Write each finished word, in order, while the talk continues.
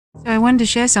So I wanted to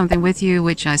share something with you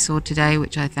which I saw today,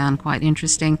 which I found quite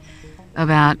interesting,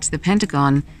 about the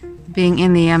Pentagon being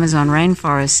in the Amazon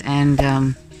rainforest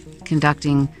and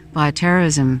conducting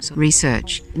bioterrorism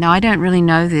research. Now, I don't really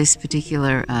know this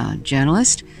particular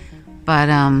journalist, but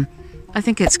I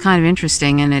think it's kind of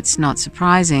interesting, and it's not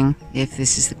surprising if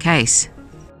this is the case.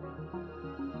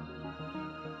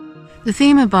 The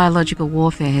theme of biological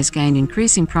warfare has gained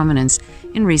increasing prominence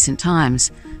in recent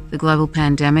times. The global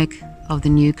pandemic of the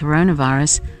new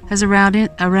coronavirus has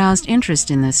aroused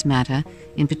interest in this matter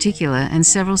in particular, and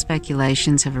several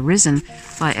speculations have arisen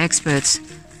by experts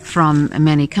from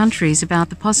many countries about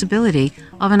the possibility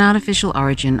of an artificial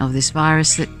origin of this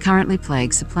virus that currently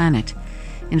plagues the planet.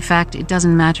 In fact, it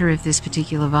doesn't matter if this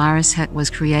particular virus was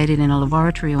created in a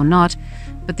laboratory or not,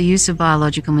 but the use of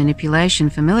biological manipulation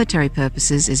for military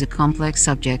purposes is a complex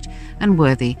subject and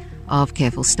worthy of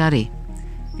careful study.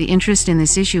 The interest in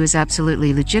this issue is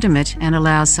absolutely legitimate and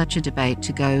allows such a debate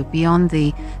to go beyond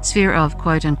the sphere of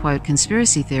quote-unquote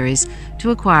conspiracy theories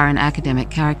to acquire an academic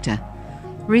character.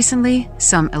 Recently,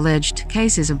 some alleged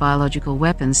cases of biological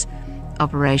weapons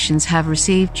operations have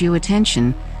received due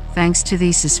attention thanks to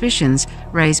the suspicions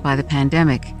raised by the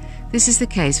pandemic. This is the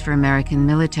case for American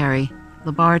military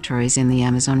laboratories in the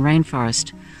Amazon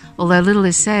rainforest. Although little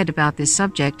is said about this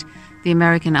subject, the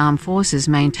American Armed Forces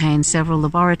maintain several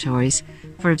laboratories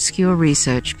for obscure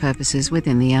research purposes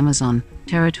within the Amazon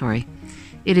territory.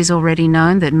 It is already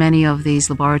known that many of these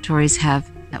laboratories have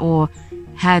or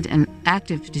had an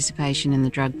active participation in the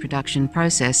drug production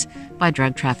process by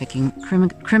drug trafficking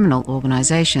criminal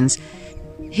organizations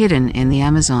hidden in the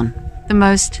Amazon. The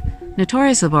most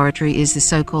notorious laboratory is the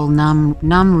so-called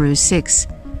Namru 6,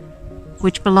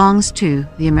 which belongs to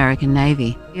the American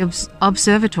Navy. The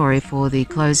Observatory for the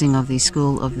Closing of the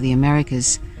School of the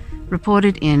Americas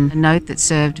reported in a note that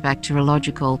served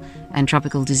bacteriological and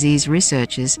tropical disease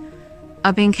researchers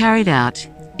are being carried out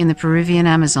in the Peruvian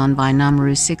Amazon by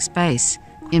Namru 6 base.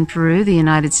 In Peru, the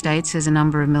United States has a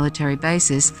number of military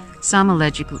bases, some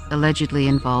allegedly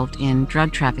involved in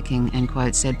drug trafficking, end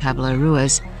quote, said Pablo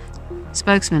Ruiz,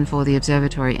 spokesman for the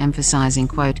observatory, emphasizing,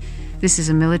 quote, "This is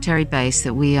a military base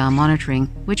that we are monitoring,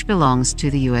 which belongs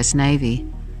to the U.S. Navy."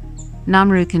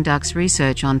 Namru conducts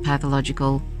research on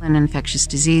pathological and infectious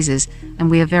diseases,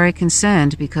 and we are very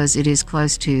concerned because it is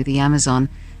close to the Amazon,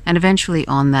 and eventually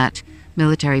on that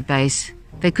military base,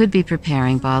 they could be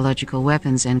preparing biological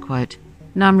weapons, end quote.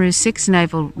 Namru 6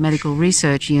 Naval Medical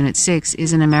Research Unit 6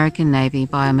 is an American Navy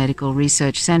biomedical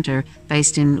research center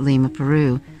based in Lima,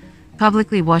 Peru.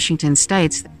 Publicly, Washington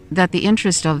states that the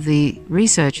interest of the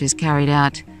researchers carried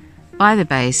out by the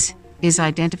base is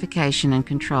identification and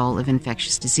control of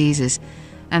infectious diseases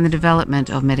and the development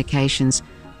of medications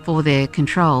for their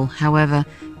control. However,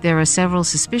 there are several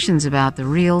suspicions about the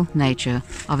real nature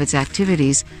of its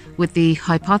activities, with the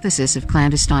hypothesis of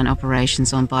clandestine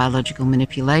operations on biological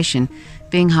manipulation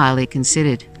being highly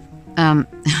considered.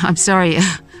 I'm sorry,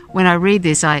 when I read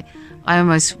this, I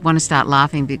almost want to start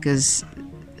laughing because,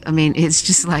 I mean, it's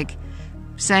just like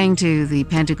saying to the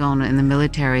Pentagon and the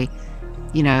military,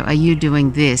 you know, are you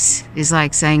doing this? Is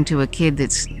like saying to a kid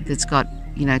that's got,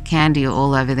 you know, candy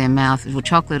all over their mouth or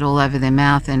chocolate all over their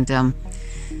mouth, and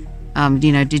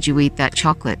you know, did you eat that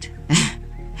chocolate?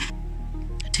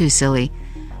 Too silly.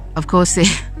 Of course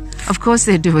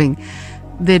they're doing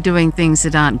things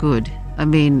that aren't good. I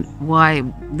mean, why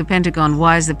the Pentagon?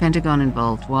 Why is the Pentagon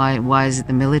involved? Why is it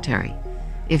the military?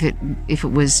 If it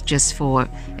was just for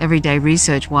everyday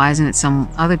research, why isn't it some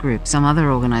other group, some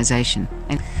other organization?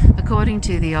 And according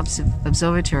to the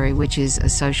Observatory, which is a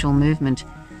social movement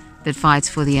that fights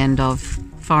for the end of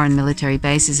foreign military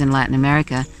bases in Latin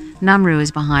America, Namru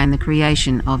is behind the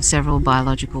creation of several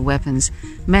biological weapons,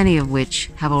 many of which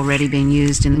have already been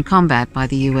used in combat by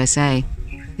the USA.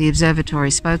 The observatory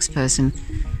spokesperson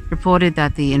reported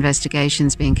that the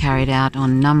investigations being carried out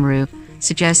on Namru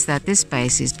suggest that this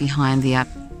base is behind the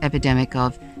epidemic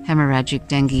of hemorrhagic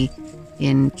dengue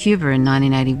in Cuba in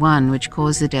 1981, which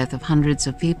caused the death of hundreds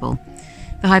of people.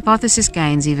 The hypothesis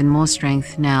gains even more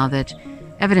strength now that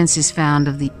evidence is found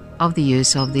of the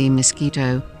use of the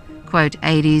mosquito, quote,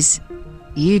 Aedes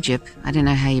aegypti, I don't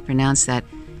know how you pronounce that,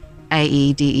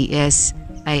 Aedes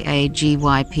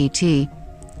aegypti,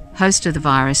 host of the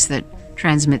virus that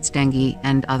transmits dengue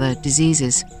and other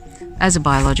diseases, as a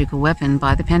biological weapon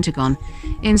by the Pentagon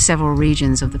in several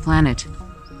regions of the planet,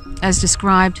 as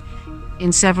described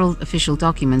in several official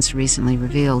documents recently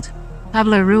revealed.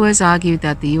 Pablo Ruiz argued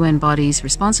that the UN bodies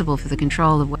responsible for the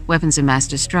control of weapons of mass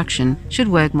destruction should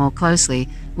work more closely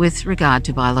with regard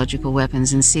to biological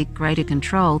weapons and seek greater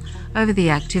control over the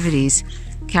activities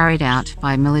carried out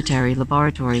by military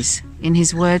laboratories. In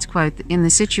his words, quote, "In the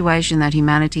situation that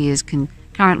humanity is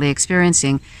currently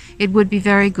experiencing, it would be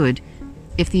very good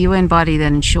if the UN body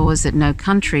that ensures that no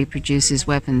country produces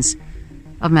weapons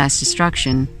of mass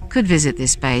destruction could visit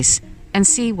this base and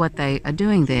see what they are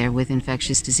doing there with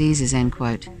infectious diseases," end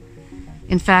quote.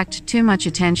 In fact, too much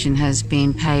attention has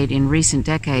been paid in recent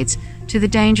decades to the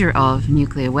danger of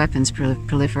nuclear weapons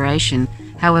proliferation.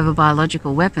 However,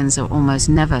 biological weapons are almost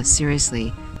never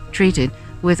seriously treated,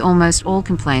 with almost all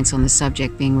complaints on the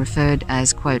subject being referred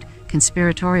as, quote,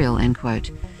 "conspiratorial," end quote.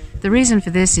 The reason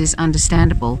for this is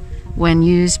understandable. When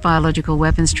used, biological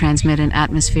weapons transmit an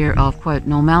atmosphere of, quote,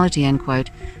 "normality," end quote,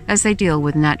 as they deal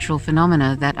with natural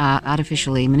phenomena that are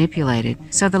artificially manipulated.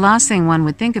 So the last thing one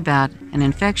would think about an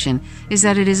infection is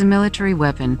that it is a military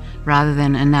weapon rather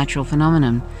than a natural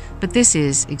phenomenon. But this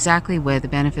is exactly where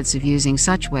the benefits of using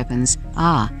such weapons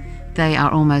are. They are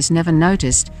almost never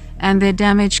noticed, and their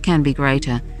damage can be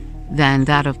greater than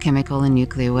that of chemical and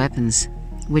nuclear weapons,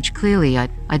 which clearly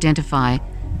identify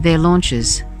their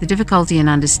launches. The difficulty in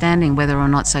understanding whether or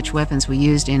not such weapons were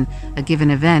used in a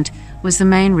given event was the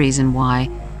main reason why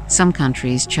some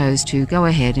countries chose to go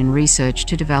ahead in research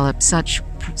to develop such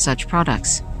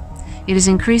products. It is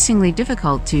increasingly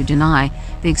difficult to deny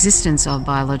the existence of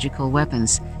biological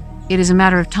weapons. It is a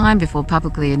matter of time before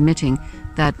publicly admitting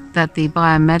that the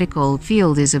biomedical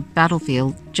field is a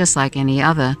battlefield just like any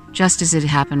other, just as it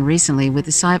happened recently with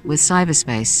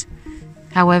cyberspace.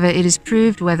 However, it is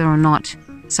proved whether or not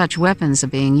such weapons are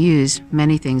being used,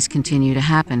 many things continue to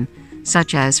happen,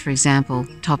 such as, for example,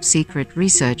 top-secret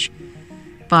research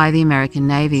by the American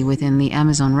Navy within the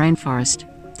Amazon rainforest.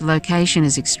 The location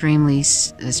is extremely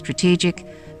strategic,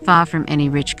 far from any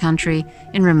rich country,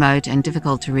 in remote and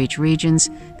difficult-to-reach regions.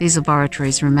 These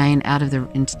laboratories remain out of the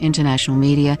international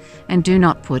media and do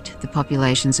not put the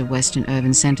populations of Western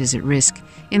urban centers at risk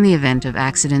in the event of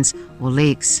accidents or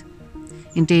leaks.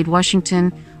 Indeed,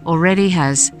 Washington already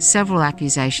has several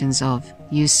accusations of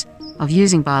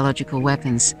using biological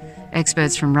weapons.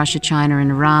 Experts from Russia, China,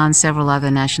 and Iran, several other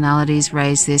nationalities,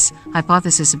 raise this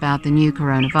hypothesis about the new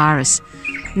coronavirus.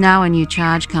 Now a new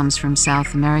charge comes from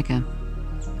South America.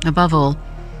 Above all,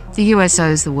 the US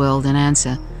owes the world an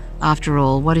answer. After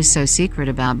all, what is so secret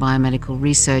about biomedical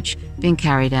research being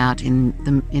carried out in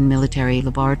military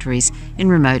laboratories in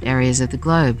remote areas of the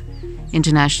globe?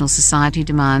 International society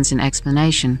demands an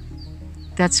explanation.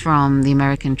 That's from the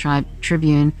American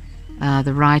Tribune.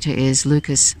 The writer is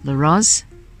Lucas Leiroz,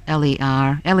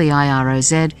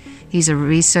 Leiroz. He's a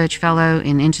research fellow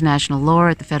in international law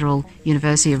at the Federal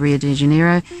University of Rio de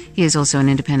Janeiro. He is also an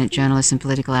independent journalist and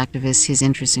political activist. His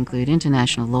interests include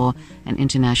international law and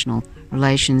international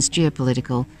relations,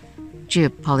 geopolitics,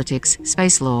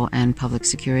 space law, and public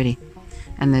security.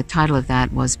 And the title of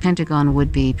that was "Pentagon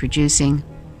Would Be Producing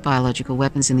Biological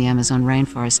Weapons in the Amazon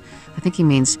Rainforest." I think he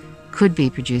means could be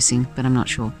producing, but I'm not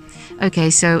sure. Okay,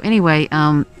 so anyway,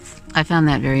 I found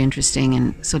that very interesting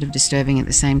and sort of disturbing at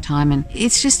the same time. And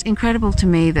it's just incredible to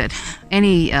me that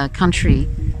any country,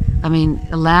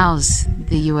 allows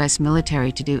the US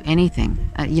military to do anything.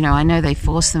 I know they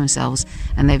force themselves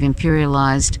and they've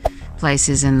imperialized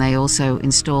places and they also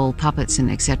install puppets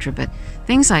and etc. But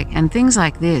things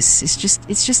like this, it's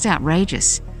just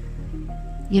outrageous.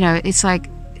 It's like,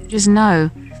 just know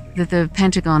that the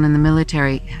Pentagon and the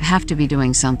military have to be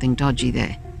doing something dodgy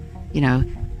there.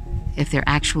 If they're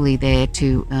actually there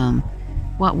to,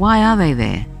 why are they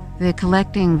there? They're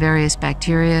collecting various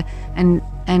bacteria and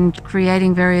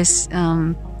creating various,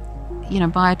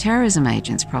 bioterrorism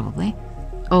agents probably,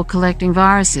 or collecting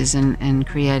viruses and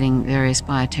creating various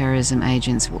bioterrorism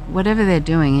agents. Whatever they're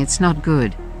doing, it's not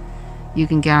good. You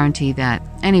can guarantee that.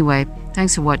 Anyway,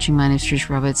 thanks for watching. My name is Trish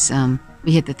Roberts.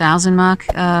 We hit the 1,000 mark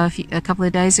a couple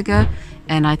of days ago,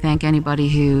 and I thank anybody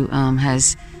who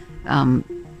has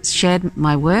shared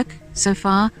my work so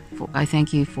far. I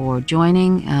thank you for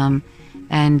joining,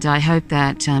 and I hope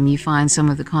that you find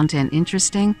some of the content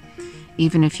interesting,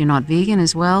 even if you're not vegan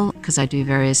as well, because I do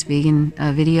various vegan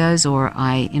videos, or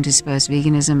I intersperse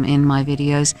veganism in my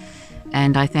videos.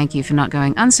 And I thank you for not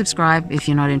going unsubscribe if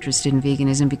you're not interested in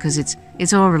veganism, because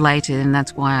it's all related, and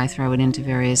that's why I throw it into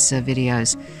various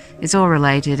videos. It's all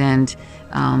related, and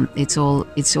it's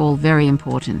all very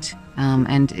important.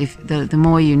 And if the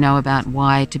more you know about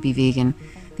why to be vegan,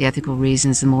 the ethical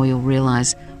reasons, the more you'll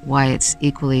realize why it's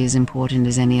equally as important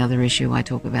as any other issue I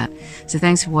talk about. So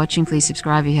thanks for watching. Please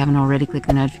subscribe if you haven't already. Click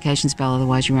the notifications bell,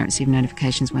 otherwise you won't receive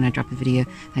notifications when I drop a video.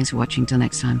 Thanks for watching. Till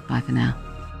next time. Bye for now.